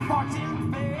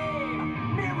Fortune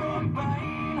fame, mirror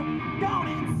vein, gone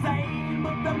insane,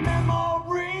 but the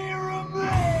memory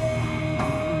remains.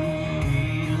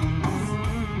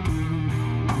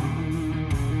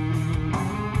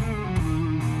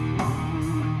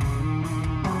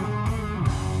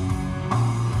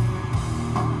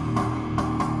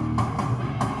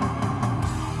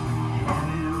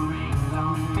 Heavy rings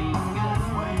on fingers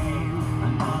wave,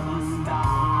 another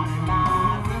star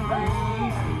denies the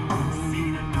rain. See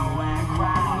the nowhere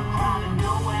crowd, crowded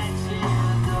nowhere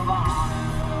cheers of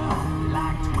honor,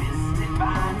 like twisted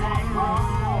vines that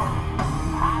grow.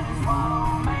 I just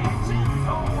swallow mansions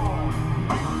whole,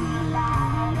 in the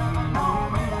light of an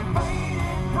already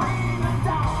faded prima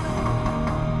donna.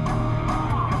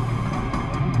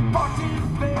 Fortune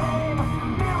fame,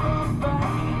 mirror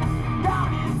vein, down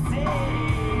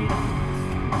insane.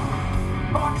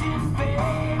 Fortune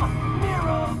fame,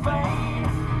 mirror vein,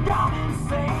 gone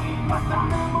insane, but the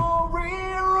memory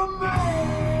remains.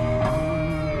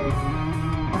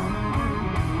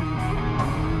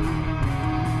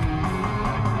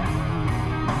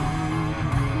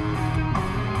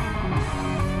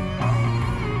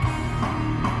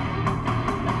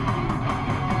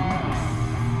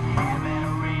 Heavy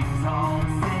rings on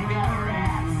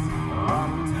cigarettes,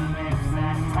 up to lips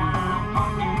that time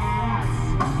forgets,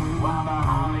 while the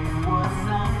Hollywood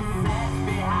sun sets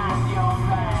behind your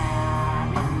back.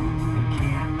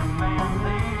 Can the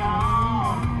family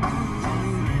on?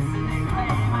 Just listen and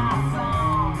play my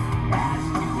song. Ash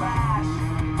to ash,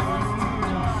 dust to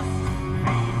dust,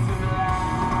 fade to black.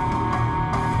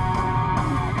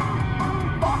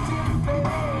 Fortune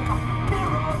fame,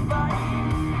 mirror vein,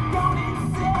 gone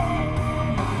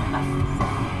insane.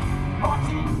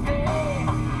 Fortune fame,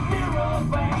 mirror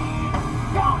vein,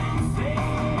 gone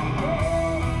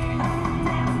insane.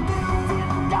 Damn Newton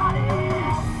got it.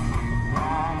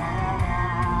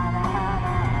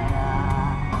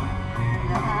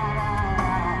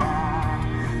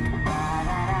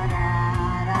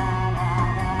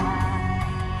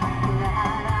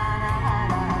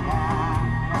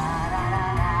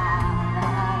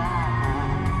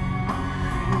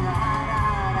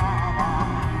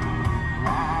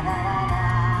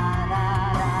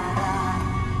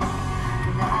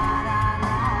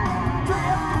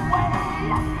 Drift away,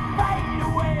 fade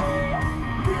away,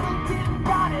 Newton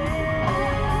got it.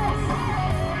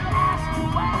 Ash to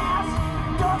ash,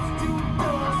 dust to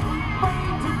dust,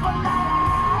 fade to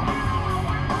black.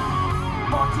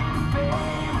 Fortune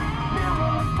fame,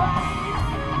 mirror vein,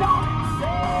 gone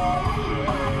insane.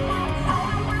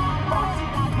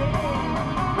 Fortune fame,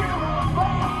 mirror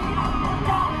vein,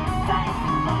 gone insane,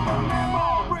 but the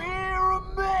memory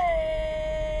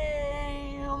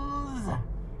remains.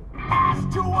 Ash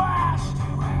to ash,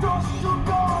 dust to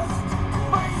dust,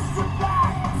 face to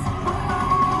black, the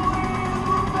memory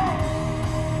remains.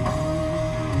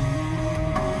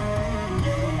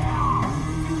 Yeah,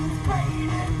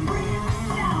 faded prima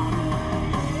donna.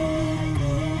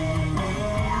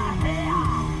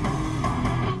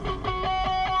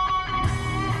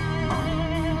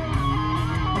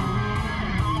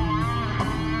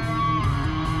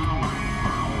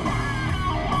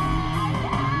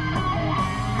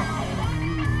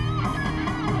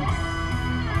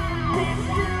 This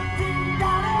Newton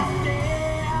got it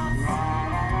dance.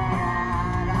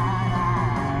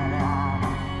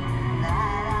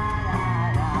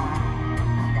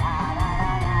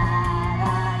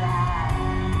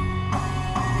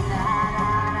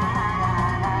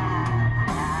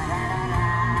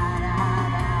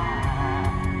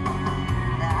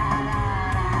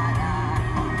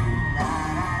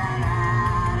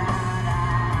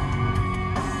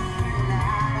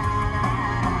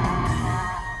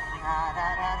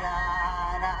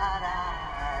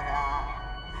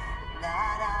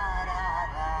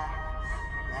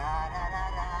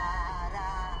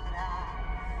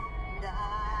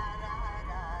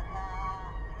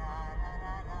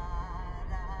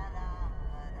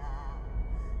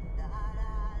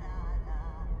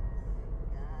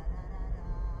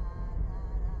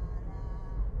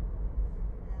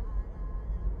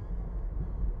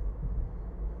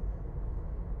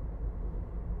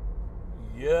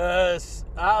 Yes,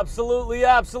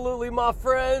 absolutely, my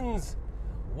friends.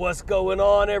 What's going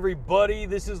on, everybody?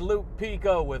 This is Luke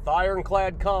Pico with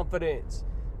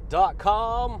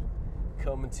IroncladConfidence.com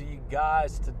coming to you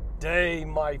guys today,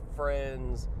 my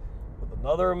friends, with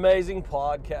another amazing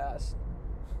podcast.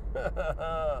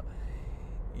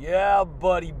 Yeah,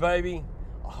 buddy, baby.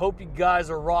 I hope you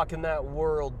guys are rocking that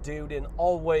world, dude, and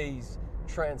always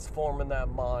transforming that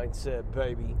mindset,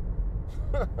 baby.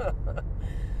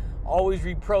 Always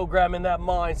reprogramming that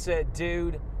mindset,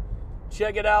 dude.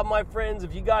 Check it out, my friends.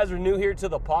 If you guys are new here to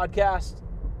the podcast,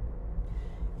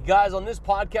 you guys, on this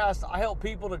podcast, I help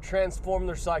people to transform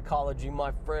their psychology,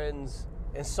 my friends.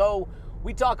 And so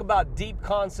we talk about deep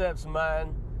concepts,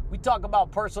 man. We talk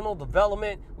about personal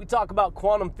development. We talk about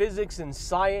quantum physics and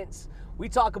science. We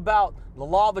talk about the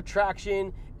law of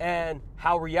attraction and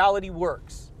how reality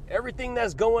works. Everything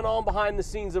that's going on behind the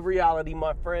scenes of reality,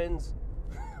 my friends.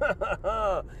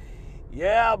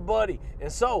 Yeah, buddy. And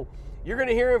so you're going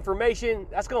to hear information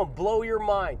that's going to blow your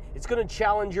mind. It's going to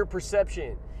challenge your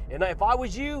perception. And if I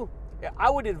was you, I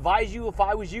would advise you, if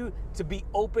I was you, to be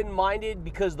open-minded,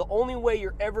 because the only way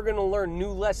you're ever going to learn new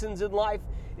lessons in life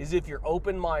is if you're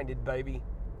open-minded, baby.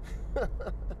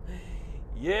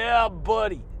 Yeah,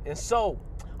 buddy. And so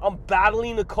I'm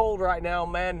battling the cold right now,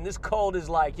 man. And this cold is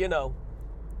like,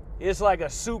 it's like a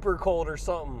super cold or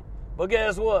something. But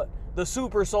guess what? The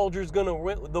super soldier's going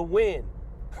to win.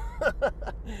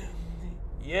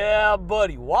 Yeah,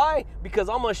 buddy. Why? Because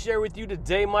I'm going to share with you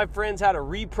today, my friends, how to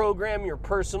reprogram your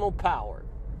personal power.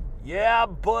 Yeah,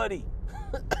 buddy.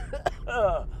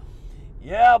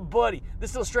 Yeah, buddy. This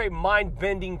is a straight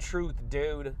mind-bending truth,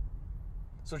 dude.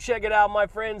 So check it out, my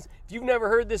friends. If you've never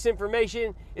heard this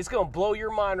information, it's going to blow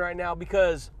your mind right now,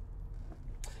 because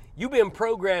you've been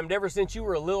programmed ever since you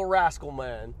were a little rascal,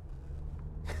 man.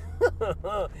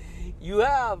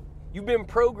 You've been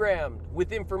programmed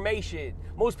with information.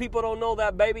 Most people don't know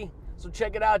that, baby. So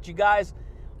check it out, you guys.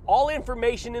 All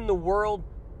information in the world,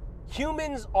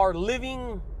 humans are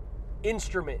living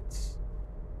instruments.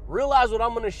 Realize what I'm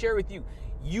going to share with you.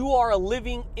 You are a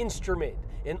living instrument.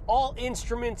 And all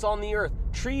instruments on the earth,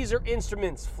 trees are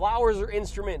instruments, flowers are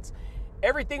instruments.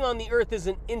 Everything on the earth is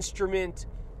an instrument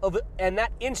and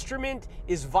that instrument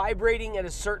is vibrating at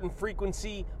a certain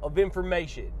frequency of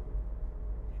information.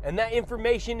 And that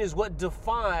information is what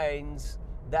defines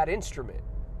that instrument.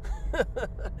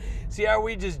 See how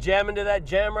we just jamming to that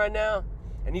jam right now?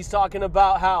 And he's talking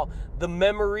about how the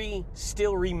memory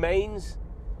still remains.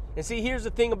 And see, here's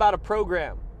the thing about a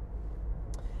program.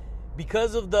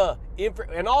 Because of the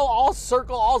and I'll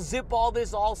zip all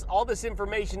this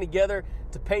information together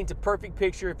to paint a perfect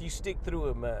picture if you stick through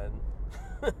it, man.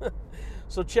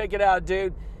 So check it out,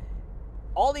 dude.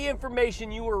 All the information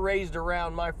you were raised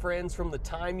around, my friends, from the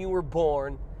time you were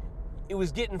born, it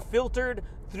was getting filtered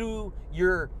through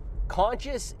your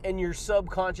conscious and your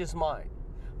subconscious mind.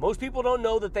 Most people don't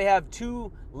know that they have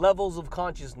two levels of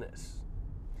consciousness.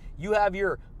 You have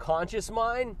your conscious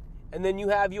mind, and then you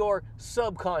have your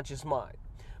subconscious mind.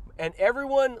 And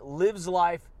everyone lives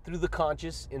life through the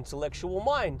conscious intellectual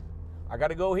mind. I got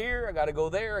to go here, I got to go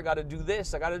there, I got to do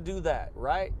this, I got to do that,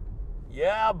 right?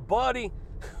 Yeah, buddy.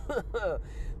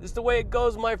 This is the way it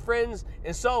goes, my friends.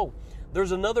 And so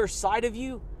there's another side of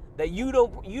you that you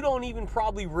don't even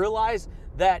probably realize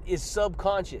that is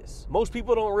subconscious. Most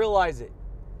people don't realize it.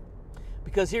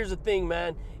 Because here's the thing,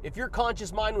 man. If your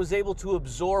conscious mind was able to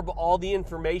absorb all the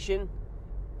information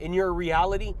in your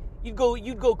reality, you'd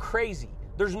go crazy.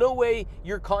 There's no way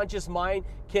your conscious mind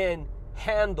can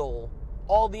handle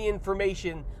all the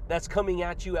information that's coming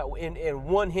at you in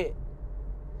one hit.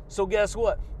 So guess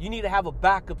what? You need to have a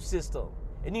backup system.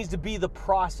 It needs to be the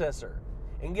processor.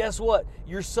 And guess what?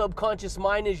 Your subconscious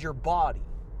mind is your body.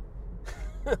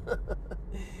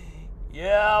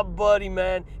 Yeah, buddy,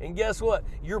 man. And guess what?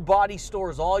 Your body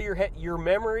stores all your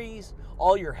memories,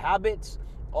 all your habits,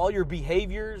 all your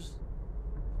behaviors,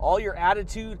 all your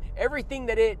attitude, everything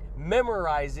that it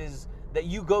memorizes that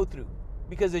you go through.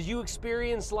 Because as you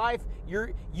experience life,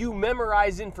 you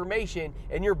memorize information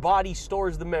and your body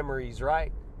stores the memories,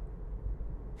 right?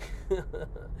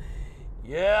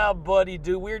 Yeah, buddy,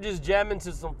 dude. We're just jamming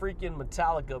to some freaking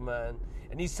Metallica, man.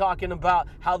 And he's talking about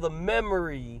how the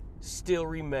memory still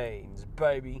remains,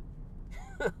 baby.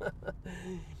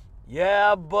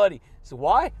 Yeah, buddy. So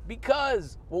why?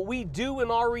 Because what we do in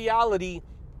our reality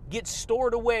gets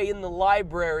stored away in the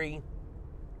library,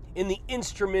 in the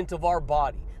instrument of our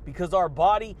body. Because our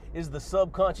body is the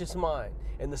subconscious mind.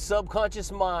 And the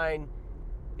subconscious mind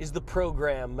is the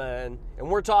program, man. And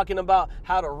we're talking about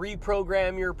how to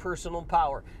reprogram your personal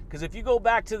power. Because if you go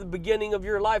back to the beginning of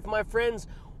your life, my friends,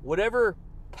 whatever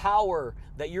power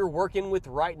that you're working with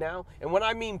right now, and when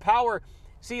I mean power,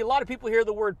 see, a lot of people hear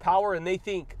the word power and they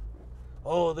think,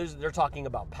 oh, they're talking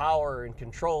about power and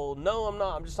control. No, I'm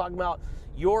not. I'm just talking about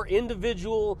your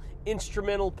individual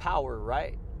instrumental power,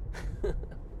 right?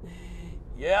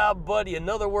 Yeah, buddy. In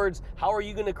other words, how are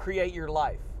you going to create your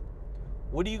life?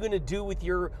 What are you going to do with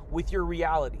your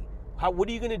reality? What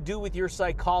are you going to do with your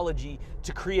psychology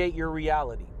to create your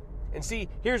reality? And see,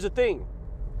 here's the thing.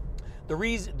 The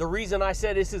reason I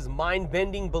said this is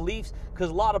mind-bending beliefs, because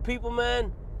a lot of people,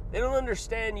 man, They don't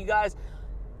understand, you guys.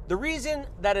 The reason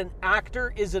that an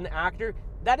actor is an actor,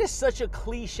 that is such a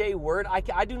cliche word.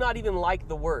 I do not even like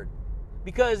the word.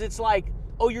 Because it's like,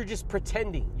 oh, you're just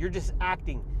pretending. You're just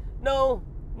acting. No,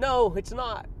 it's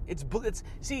not.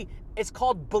 It's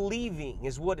called believing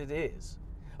is what it is.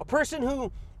 A person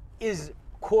who is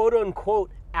quote unquote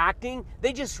acting,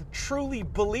 they just truly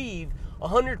believe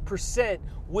 100%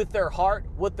 with their heart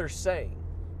what they're saying.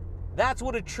 That's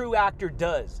what a true actor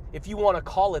does, if you want to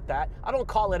call it that. I don't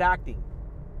call it acting.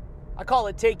 I call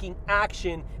it taking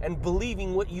action and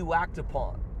believing what you act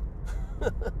upon.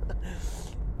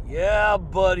 Yeah,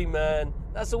 buddy, man.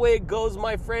 That's the way it goes,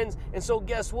 my friends. And so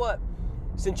guess what?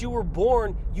 Since you were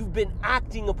born, you've been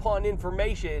acting upon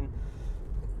information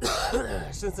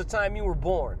since the time you were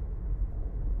born.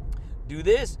 Do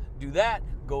this, do that,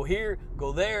 go here,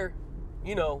 go there.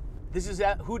 You know, this is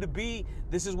who to be,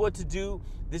 this is what to do,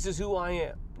 this is who I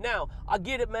am. Now, I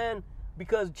get it, man,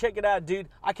 because check it out, dude.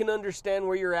 I can understand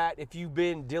where you're at if you've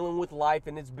been dealing with life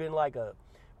and it's been like a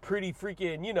pretty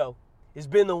freaking, you know, it's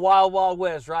been the wild, wild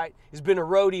west, right? It's been a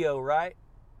rodeo, right?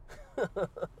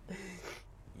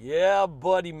 Yeah,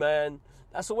 buddy, man.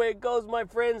 That's the way it goes, my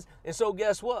friends. And so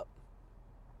guess what?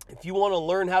 If you want to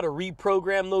learn how to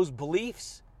reprogram those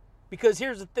beliefs, because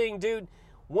here's the thing, dude.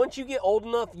 Once you get old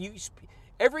enough,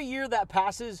 every year that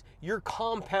passes, you're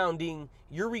compounding,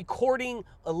 you're recording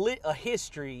a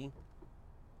history.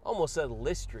 Almost said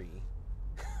listry.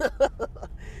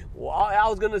 Well, I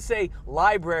was going to say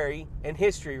library and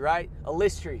history, right? A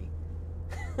listry.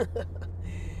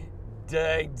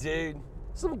 Dang, dude.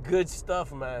 Some good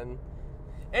stuff, man.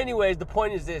 Anyways, the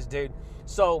point is this, dude.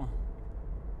 So,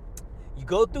 you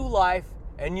go through life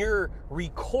and you're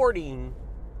recording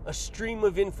a stream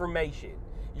of information.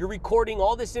 You're recording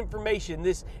all this information,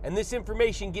 this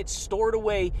information gets stored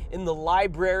away in the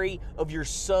library of your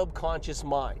subconscious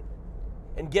mind.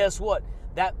 And guess what?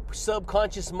 That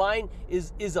subconscious mind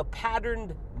is a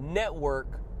patterned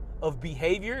network of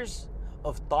behaviors,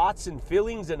 of thoughts and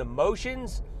feelings and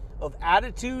emotions, of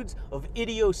attitudes, of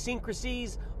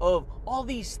idiosyncrasies, of all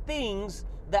these things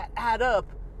that add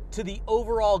up to the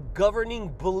overall governing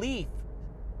belief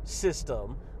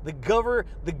system, the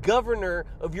governor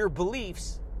of your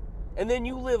beliefs. And then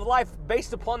you live life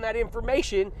based upon that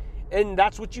information, and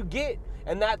that's what you get.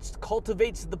 And that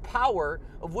cultivates the power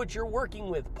of what you're working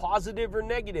with, positive or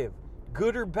negative,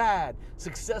 good or bad,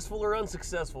 successful or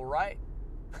unsuccessful, right?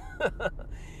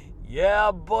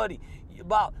 Yeah, buddy.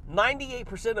 About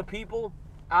 98% of people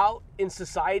out in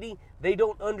society, they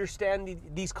don't understand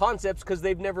these concepts because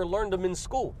they've never learned them in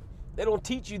school. They don't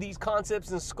teach you these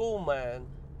concepts in school, man.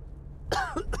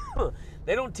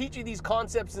 They don't teach you these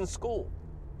concepts in school.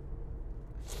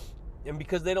 And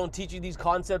because they don't teach you these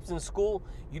concepts in school,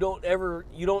 you don't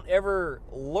ever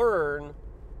learn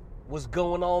what's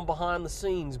going on behind the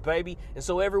scenes, baby. And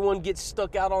so everyone gets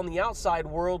stuck out on the outside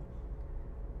world,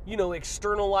 you know,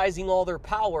 externalizing all their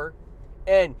power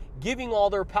and giving all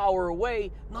their power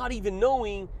away, not even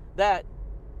knowing that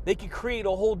they could create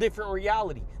a whole different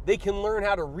reality. They can learn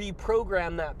how to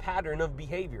reprogram that pattern of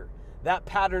behavior, that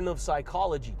pattern of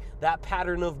psychology, that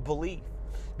pattern of belief.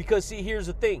 Because see, here's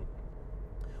the thing.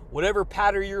 Whatever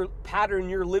pattern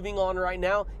you're living on right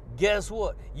now, guess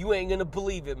what? You ain't gonna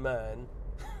believe it, man.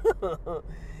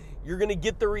 You're gonna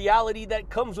get the reality that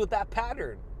comes with that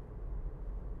pattern.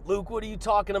 Luke, what are you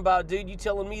talking about, dude? You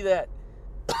telling me that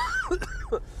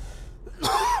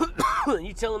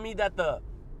you telling me that the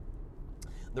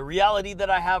reality that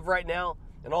I have right now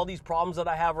and all these problems that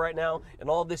I have right now and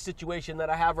all this situation that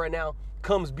I have right now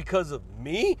comes because of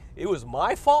me? It was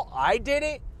my fault? I did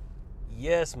it?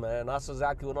 Yes, man, that's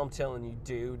exactly what I'm telling you,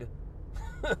 dude.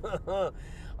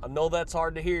 I know that's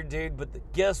hard to hear, dude, but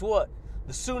guess what?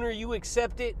 The sooner you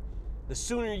accept it, the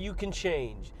sooner you can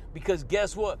change. Because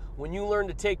guess what? When you learn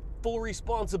to take full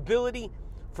responsibility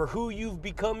for who you've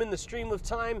become in the stream of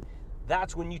time,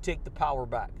 that's when you take the power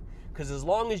back. Because as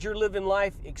long as you're living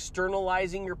life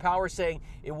externalizing your power, saying,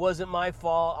 it wasn't my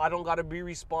fault, I don't got to be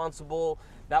responsible,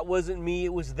 that wasn't me,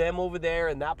 it was them over there,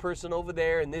 and that person over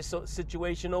there, and this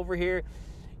situation over here,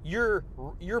 you're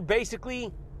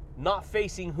basically not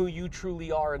facing who you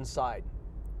truly are inside.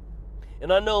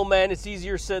 And I know, man, it's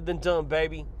easier said than done,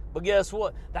 baby. But guess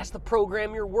what? That's the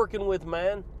program you're working with,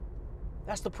 man.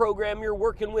 That's the program you're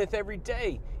working with every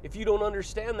day. If you don't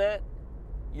understand that,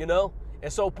 you know.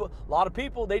 And so a lot of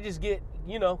people, they just get,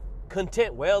 you know,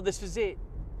 content. Well, this is it.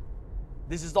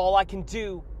 This is all I can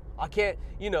do. I can't,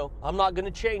 you know, I'm not going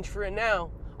to change for it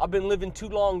now. I've been living too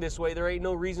long this way. There ain't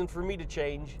no reason for me to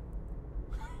change.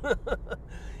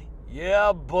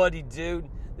 Yeah, buddy, dude.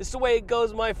 This is the way it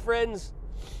goes, my friends.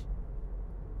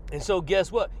 And so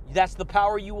guess what? That's the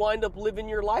power you wind up living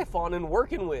your life on and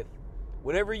working with.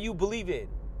 Whatever you believe in.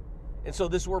 And so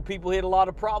this is where people hit a lot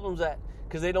of problems at,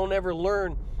 because they don't ever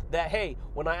learn that, hey,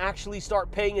 when I actually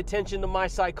start paying attention to my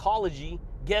psychology,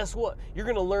 guess what? You're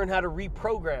going to learn how to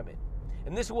reprogram it.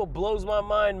 And this is what blows my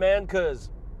mind, man, because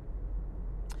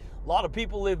a lot of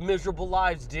people live miserable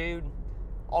lives, dude.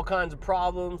 All kinds of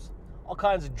problems, all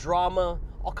kinds of drama,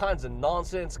 all kinds of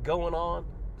nonsense going on.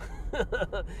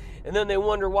 And then they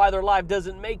wonder why their life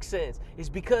doesn't make sense. It's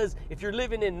because if you're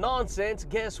living in nonsense,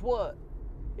 guess what?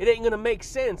 It ain't going to make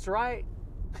sense, right?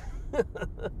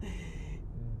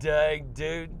 Dang,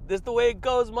 dude. This is the way it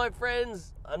goes, my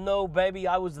friends. I know, baby,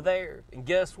 I was there. And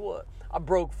guess what? I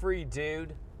broke free,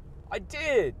 dude. I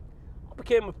did. I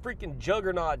became a freaking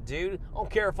juggernaut, dude. I don't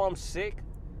care if I'm sick.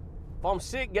 If I'm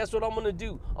sick, guess what I'm going to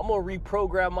do? I'm going to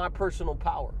reprogram my personal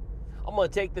power. I'm going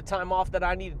to take the time off that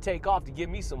I need to take off to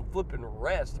give me some flipping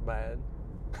rest, man.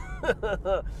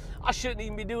 I shouldn't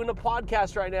even be doing a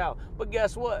podcast right now. But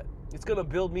guess what? It's going to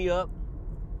build me up.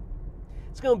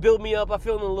 It's going to build me up. I'm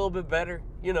feeling a little bit better,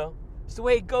 you know. It's the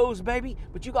way it goes, baby.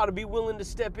 But you got to be willing to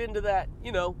step into that,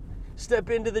 you know. Step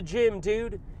into the gym,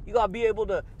 dude. You got to be able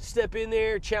to step in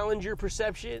there, challenge your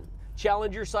perception,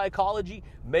 challenge your psychology,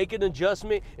 make an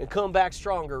adjustment, and come back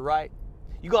stronger, right?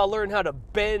 You got to learn how to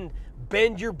bend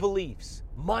your beliefs,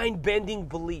 mind-bending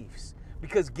beliefs.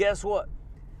 Because guess what?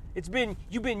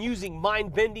 You've been using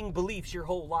mind-bending beliefs your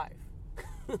whole life.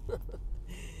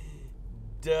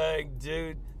 Dang,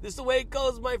 dude. This is the way it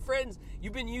goes, my friends.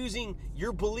 You've been using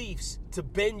your beliefs to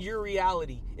bend your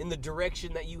reality in the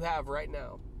direction that you have right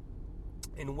now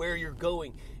and where you're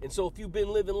going. And so if you've been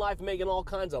living life making all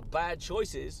kinds of bad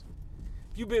choices,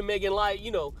 if you've been making life, you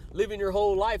know, living your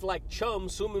whole life like chum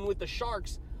swimming with the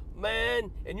sharks, man,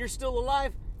 and you're still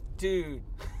alive, dude.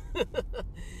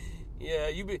 Yeah,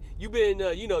 you've been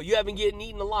you haven't getting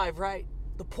eaten alive, right?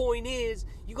 The point is,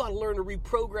 you got to learn to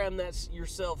reprogram that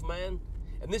yourself, man.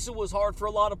 And this is what's hard for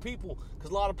a lot of people,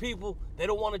 because a lot of people, they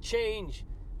don't want to change.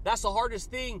 That's the hardest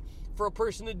thing for a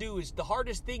person to do. Is the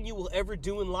hardest thing you will ever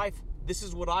do in life. This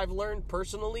is what I've learned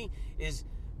personally, is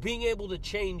being able to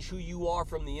change who you are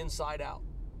from the inside out.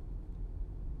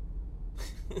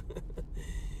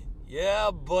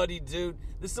 Yeah, buddy, dude.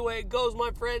 This is the way it goes,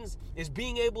 my friends, is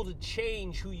being able to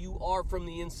change who you are from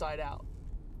the inside out.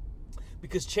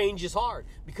 Because change is hard.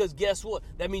 Because guess what?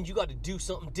 That means you got to do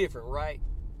something different, right?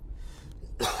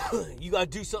 You got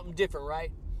to do something different,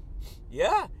 right?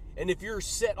 Yeah. And if you're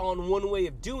set on one way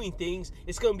of doing things,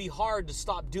 it's going to be hard to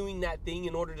stop doing that thing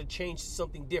in order to change to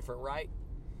something different, right?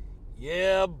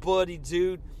 Yeah, buddy,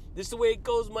 dude. This is the way it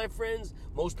goes, my friends.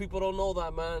 Most people don't know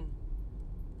that, man.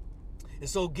 And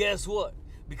so guess what?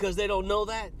 Because they don't know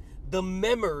that, the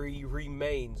memory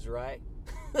remains, right?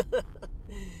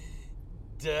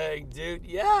 Dang, dude.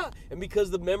 Yeah. And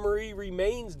because the memory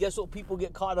remains, guess what people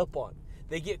get caught up on?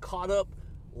 They get caught up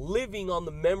living on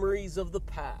the memories of the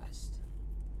past.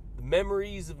 The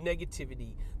memories of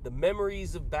negativity. The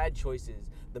memories of bad choices.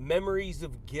 The memories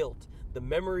of guilt. The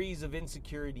memories of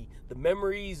insecurity. The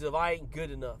memories of I ain't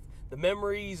good enough. The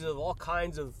memories of all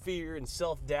kinds of fear and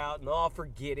self-doubt and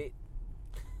forget it.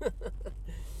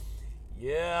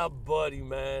 Yeah, buddy,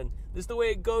 man. This is the way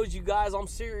it goes, you guys. I'm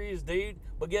serious, dude.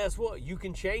 But guess what? You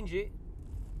can change it.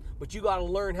 But you got to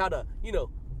learn how to,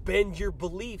 bend your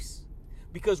beliefs.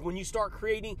 Because when you start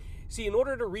creating, in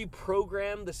order to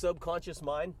reprogram the subconscious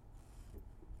mind,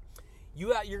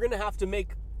 you're going to have to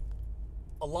make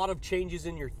a lot of changes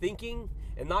in your thinking.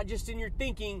 And not just in your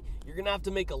thinking, you're going to have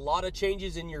to make a lot of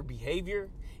changes in your behavior,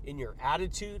 in your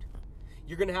attitude.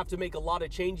 You're going to have to make a lot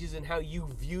of changes in how you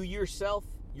view yourself,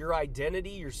 your identity,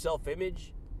 your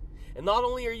self-image. And not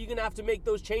only are you going to have to make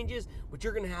those changes, but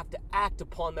you're going to have to act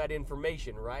upon that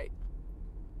information, right?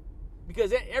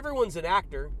 Because everyone's an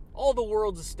actor. All the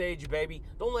world's a stage, baby.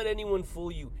 Don't let anyone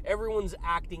fool you. Everyone's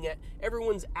acting.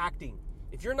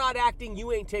 If you're not acting,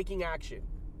 you ain't taking action.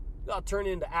 You got to turn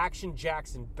into Action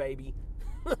Jackson, baby.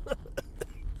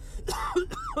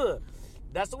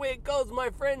 That's the way it goes, my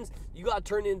friends. You got to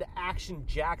turn into Action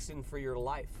Jackson for your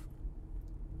life.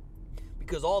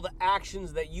 Because all the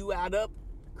actions that you add up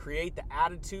create the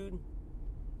attitude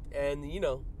and,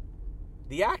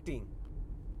 the acting.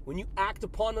 When you act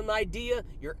upon an idea,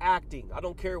 you're acting. I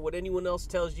don't care what anyone else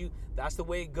tells you. That's the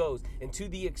way it goes. And to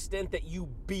the extent that you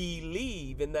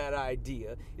believe in that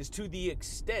idea is to the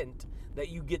extent that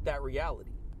you get that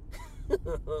reality.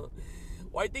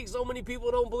 Why do you think so many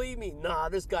people don't believe me? Nah,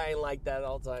 this guy ain't like that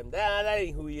all the time. That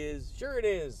ain't who he is. Sure it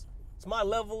is. It's my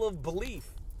level of belief.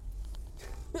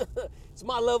 It's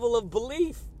my level of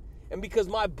belief. And because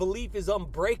my belief is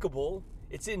unbreakable,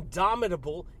 it's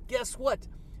indomitable, guess what?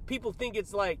 People think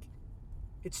it's like,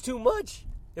 It's too much.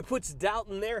 It puts doubt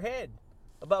in their head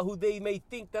about who they may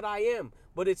think that I am.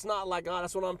 But it's not like, oh,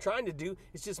 that's what I'm trying to do.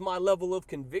 It's just my level of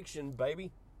conviction,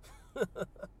 baby.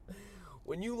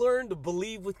 When you learn to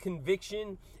believe with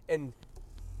conviction and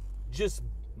just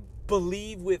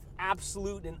believe with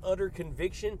absolute and utter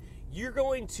conviction, you're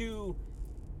going to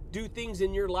do things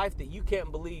in your life that you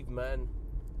can't believe, man.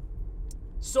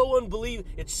 So unbelievable.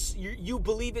 You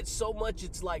believe it so much,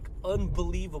 it's like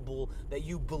unbelievable that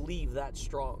you believe that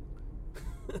strong.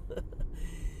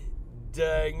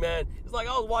 Dang, man. It's like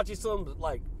I was watching some,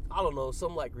 like, I don't know,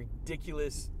 some like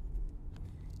ridiculous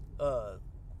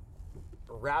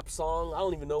rap song. I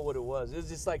don't even know what it was. It was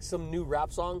just like some new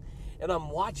rap song. And I'm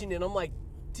watching it and I'm like,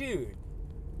 dude,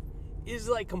 it's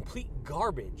like complete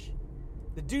garbage.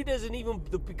 The dude doesn't even,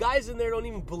 the guys in there don't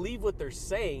even believe what they're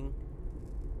saying.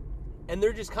 And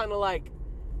they're just kind of like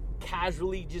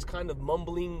casually just kind of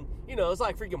mumbling. You know, it's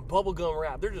like freaking bubblegum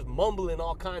rap. They're just mumbling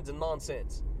all kinds of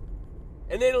nonsense.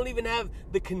 And they don't even have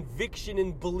the conviction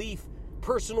and belief,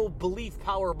 personal belief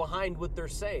power behind what they're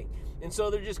saying. And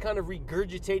so they're just kind of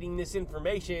regurgitating this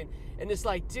information. And it's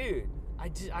like, dude,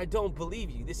 I don't believe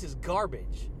you. This is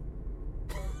garbage.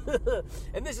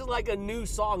 And this is like a new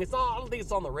song. It's not, I don't think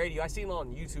it's on the radio. I seen it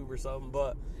on YouTube or something,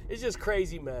 but it's just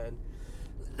crazy, man.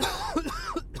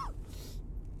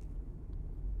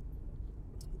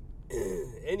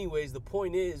 Anyways, the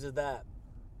point is that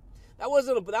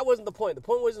wasn't the point. The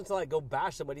point wasn't to like go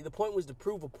bash somebody. The point was to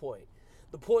prove a point.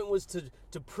 The point was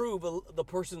to prove the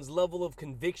person's level of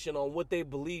conviction on what they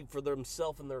believe for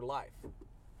themselves and their life.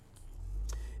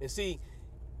 And see,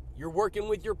 you're working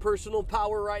with your personal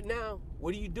power right now.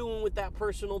 What are you doing with that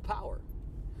personal power?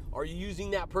 Are you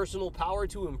using that personal power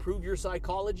to improve your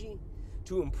psychology,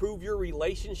 to improve your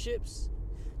relationships,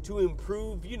 to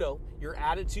improve, your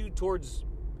attitude towards,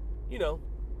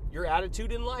 your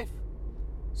attitude in life,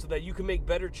 so that you can make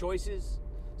better choices,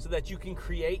 so that you can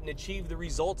create and achieve the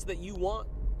results that you want?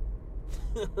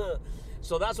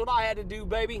 So that's what I had to do,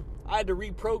 baby. I had to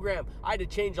reprogram. I had to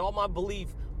change all my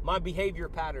my behavior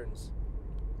patterns.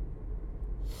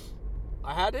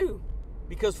 I had to.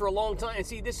 Because for a long time, and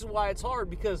see, this is why it's hard,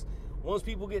 because once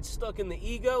people get stuck in the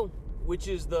ego, which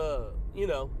is the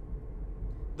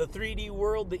 3D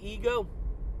world, the ego,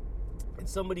 and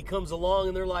somebody comes along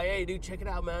and they're like, hey, dude, check it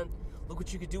out, man. Look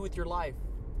what you could do with your life.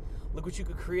 Look what you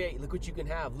could create. Look what you can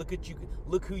have. Look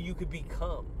who you could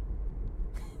become.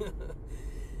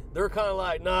 They're kind of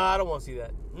like, nah, I don't want to see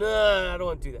that. Nah, I don't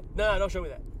want to do that. Nah, don't show me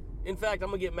that. In fact, I'm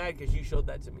going to get mad because you showed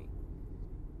that to me.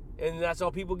 And that's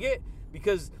all people get,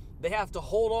 because they have to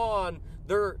hold on.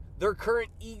 Their current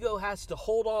ego has to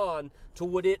hold on to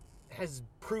what it has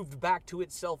proved back to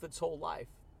itself its whole life.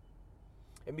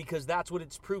 And because that's what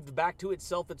it's proved back to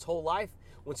itself its whole life,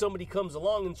 when somebody comes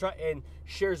along and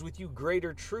shares with you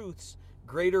greater truths,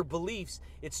 greater beliefs,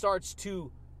 it starts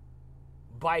to,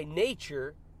 by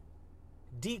nature,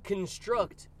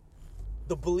 deconstruct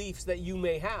the beliefs that you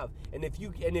may have. And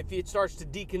if it starts to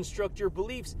deconstruct your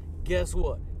beliefs, guess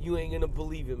what? You ain't gonna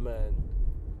believe it, man.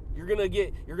 You're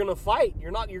gonna fight.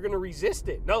 You're gonna resist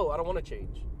it. No, I don't want to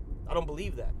change. I don't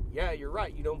believe that. Yeah, you're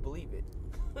right. You don't believe it.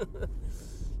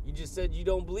 You just said you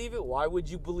don't believe it. Why would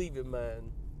you believe it,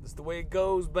 man? That's the way it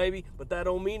goes, baby. But that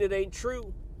don't mean it ain't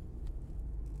true.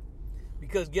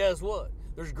 Because guess what?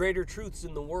 There's greater truths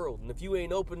in the world. And if you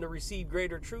ain't open to receive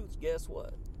greater truths, guess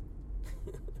what?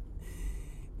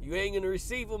 You ain't going to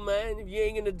receive them, man. If you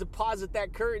ain't going to deposit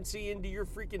that currency into your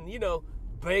freaking,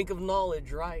 bank of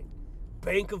knowledge, right?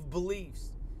 Bank of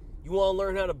beliefs. You want to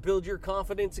learn how to build your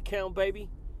confidence account, baby?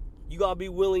 You got to be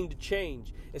willing to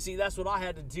change. And see, that's what I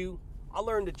had to do. I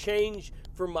learned to change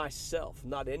for myself,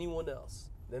 not anyone else.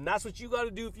 And that's what you got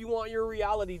to do if you want your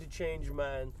reality to change,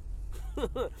 man.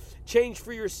 Change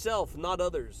for yourself, not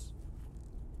others.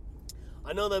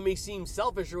 I know that may seem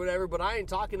selfish or whatever, but I ain't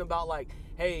talking about like,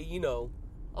 hey,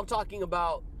 I'm talking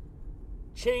about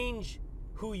change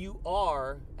who you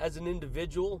are as an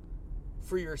individual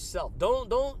for yourself.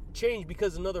 Don't change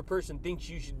because another person thinks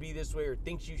you should be this way or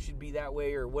thinks you should be that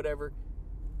way or whatever.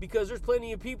 Because there's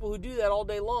plenty of people who do that all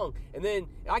day long. And then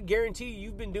I guarantee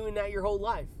you've been doing that your whole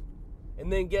life.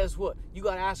 And then guess what? You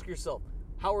got to ask yourself,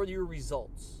 how are your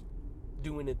results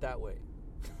doing it that way?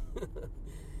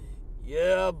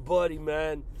 Yeah, buddy,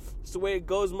 man. It's the way it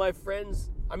goes, my friends.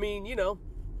 I mean, you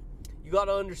got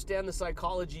to understand the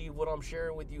psychology of what I'm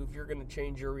sharing with you if you're going to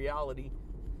change your reality.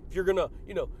 If you're going to,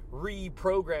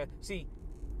 reprogram. See,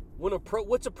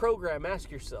 what's a program?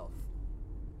 Ask yourself.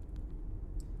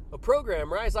 A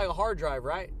program, right? It's like a hard drive,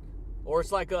 right? Or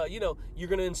it's like you're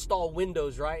going to install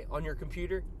Windows, right, on your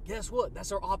computer. Guess what?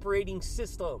 That's our operating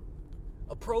system.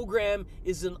 A program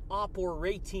is an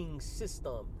operating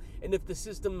system. And if the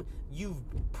system you've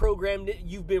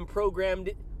been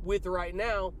programmed with right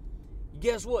now,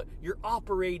 guess what? You're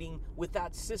operating with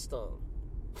that system.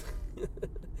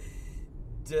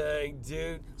 Dang,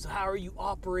 dude. So how are you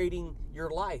operating your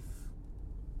life?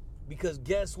 Because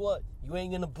guess what? You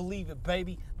ain't going to believe it,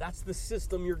 baby. That's the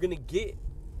system you're going to get.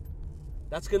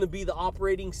 That's going to be the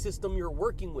operating system you're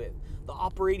working with, the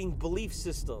operating belief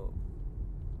system.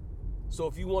 So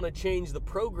if you want to change the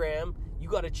program, you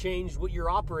got to change what you're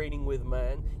operating with,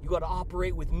 man. You got to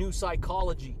operate with new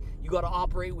psychology. You got to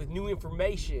operate with new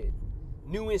information,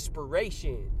 new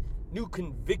inspiration, new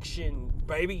conviction,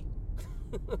 baby.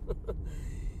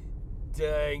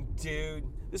 Dang, dude.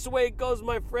 This is the way it goes,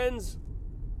 my friends.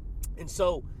 And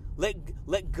so let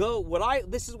go.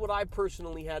 This is what I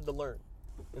personally had to learn.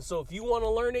 And so if you want to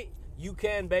learn it, you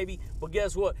can, baby. But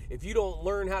guess what? If you don't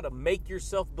learn how to make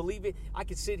yourself believe it, I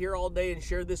could sit here all day and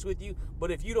share this with you.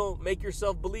 But if you don't make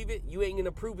yourself believe it, you ain't going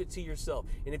to prove it to yourself.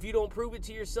 And if you don't prove it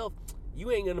to yourself, you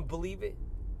ain't going to believe it.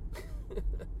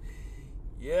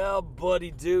 Yeah, buddy,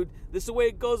 dude. This is the way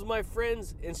it goes, my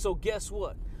friends. And so guess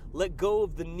what? Let go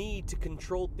of the need to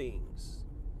control things.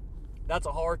 That's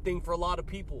a hard thing for a lot of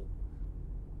people.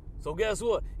 So guess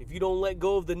what? If you don't let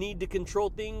go of the need to control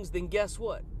things, then guess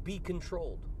what? Be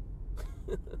controlled.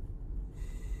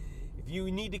 If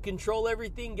you need to control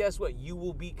everything, guess what? You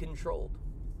will be controlled.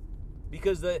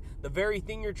 Because the very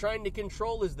thing you're trying to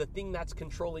control is the thing that's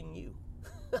controlling you.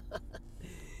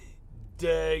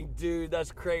 Dang, dude,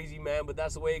 that's crazy, man. But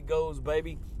that's the way it goes,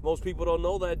 baby. Most people don't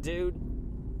know that, dude.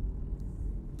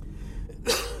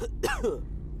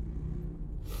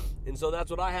 And so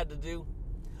that's what I had to do.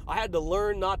 I had to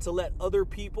learn not to let other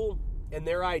people and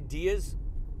their ideas,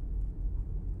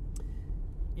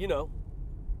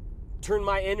 turn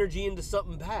my energy into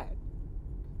something bad.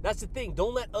 That's the thing.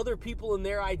 Don't let other people and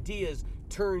their ideas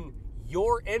turn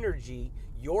your energy,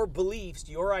 your beliefs,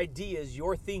 your ideas,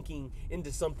 your thinking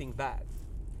into something bad.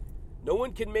 No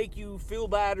one can make you feel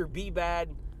bad or be bad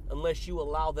unless you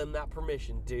allow them that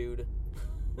permission, dude.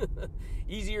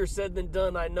 Easier said than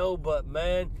done, I know, but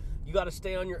man, you got to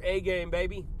stay on your A game,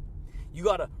 baby. You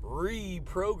got to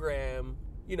reprogram,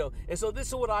 And so this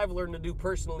is what I've learned to do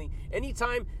personally.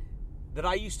 Anytime that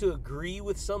I used to agree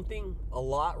with something a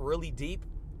lot, really deep,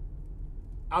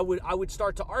 I would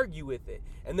start to argue with it.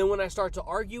 And then when I start to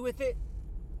argue with it,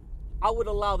 I would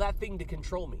allow that thing to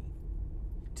control me.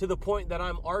 To the point that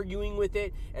I'm arguing with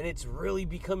it and it's really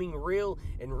becoming real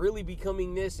and really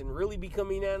becoming this and really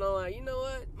becoming that. And I'm like, you know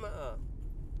what?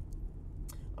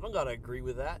 I don't got to agree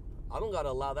with that. I don't got to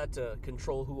allow that to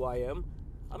control who I am.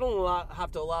 I don't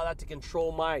have to allow that to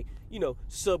control my,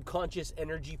 subconscious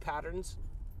energy patterns.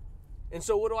 And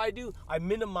so what do? I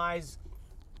minimize,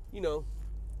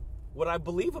 what I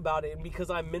believe about it. And because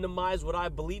I minimize what I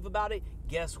believe about it,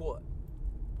 guess what?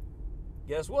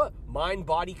 Guess what?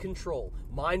 Mind-body control.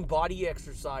 Mind-body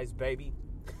exercise, baby.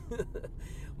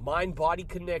 Mind-body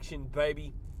connection,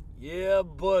 baby. Yeah,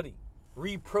 buddy.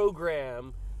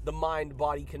 Reprogram the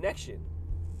mind-body connection.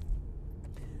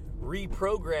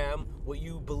 Reprogram what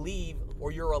you believe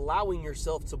or you're allowing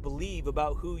yourself to believe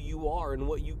about who you are and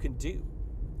what you can do.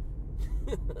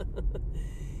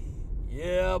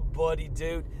 Yeah, buddy,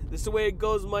 dude. This is the way it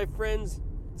goes, my friends.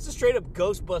 It's a straight up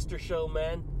Ghostbuster show,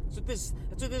 man. That's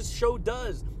what this show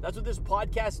does. That's what this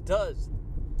podcast does.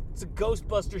 It's a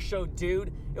Ghostbuster show,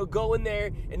 dude. It'll go in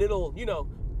there and it'll,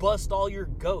 bust all your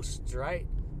ghosts, right?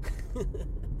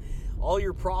 all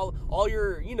your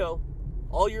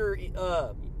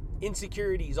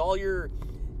insecurities, all your,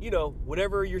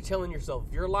 whatever you're telling yourself.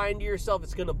 If you're lying to yourself,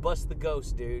 it's going to bust the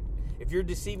ghost, dude. If you're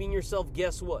deceiving yourself,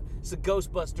 guess what? It's a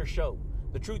Ghostbuster show.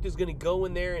 The truth is going to go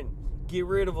in there and get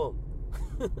rid of them.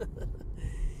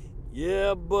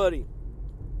 Yeah, buddy.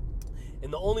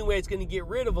 And the only way it's going to get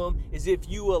rid of them is if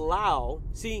you allow,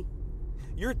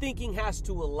 your thinking has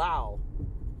to allow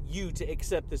you to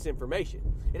accept this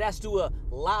information. It has to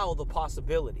allow the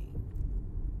possibility.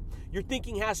 Your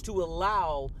thinking has to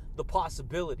allow the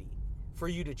possibility for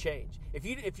you to change.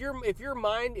 If your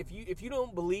mind, if you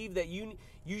don't believe that you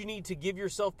need to give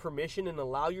yourself permission and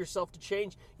allow yourself to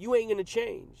change, you ain't going to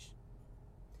change.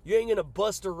 You ain't going to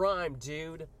bust a rhyme,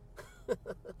 dude.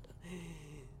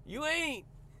 You ain't.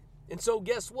 And so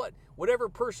guess what? Whatever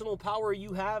personal power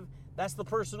you have, that's the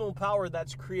personal power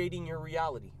that's creating your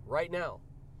reality right now.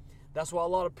 That's why a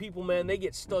lot of people, man, they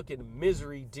get stuck in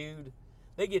misery, dude.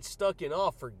 They get stuck in,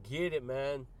 forget it,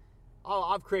 man. Oh,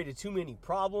 I've created too many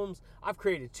problems. I've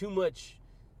created too much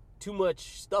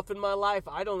stuff in my life.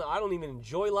 I don't even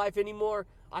enjoy life anymore.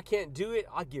 I can't do it.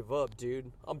 I give up,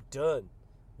 dude. I'm done.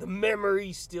 The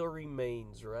memory still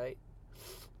remains, right?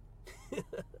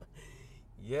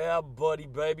 Yeah, buddy,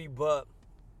 baby, but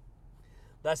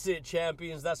that's it,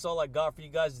 champions. That's all I got for you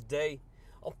guys today.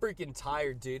 I'm freaking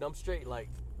tired, dude. I'm straight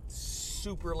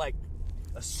super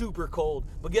cold.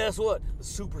 But guess what? The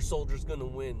super soldier's gonna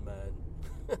win,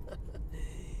 man.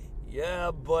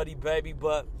 Yeah, buddy, baby,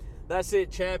 but that's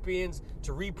it, champions.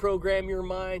 To reprogram your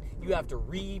mind, you have to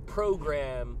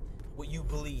reprogram what you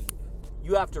believe.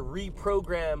 You have to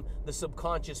reprogram the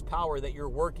subconscious power that you're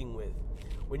working with.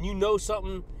 When you know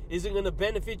something isn't going to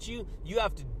benefit you, you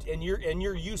have to, and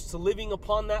you're used to living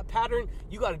upon that pattern,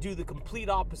 you got to do the complete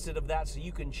opposite of that so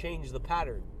you can change the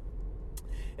pattern.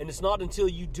 And it's not until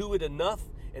you do it enough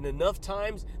and enough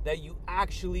times that you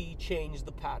actually change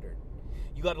the pattern.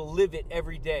 You got to live it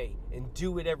every day and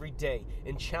do it every day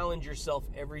and challenge yourself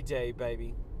every day,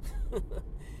 baby.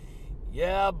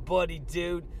 Yeah, buddy,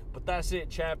 dude. But that's it,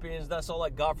 champions. That's all I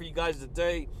got for you guys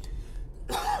today.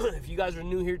 If you guys are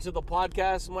new here to the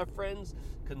podcast, my friends,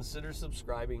 consider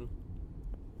subscribing.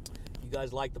 If you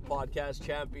guys like the podcast,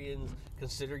 champions,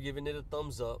 consider giving it a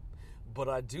thumbs up. But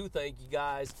I do thank you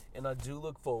guys, and I do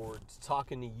look forward to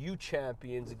talking to you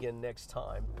champions again next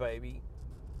time, baby.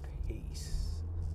 Peace.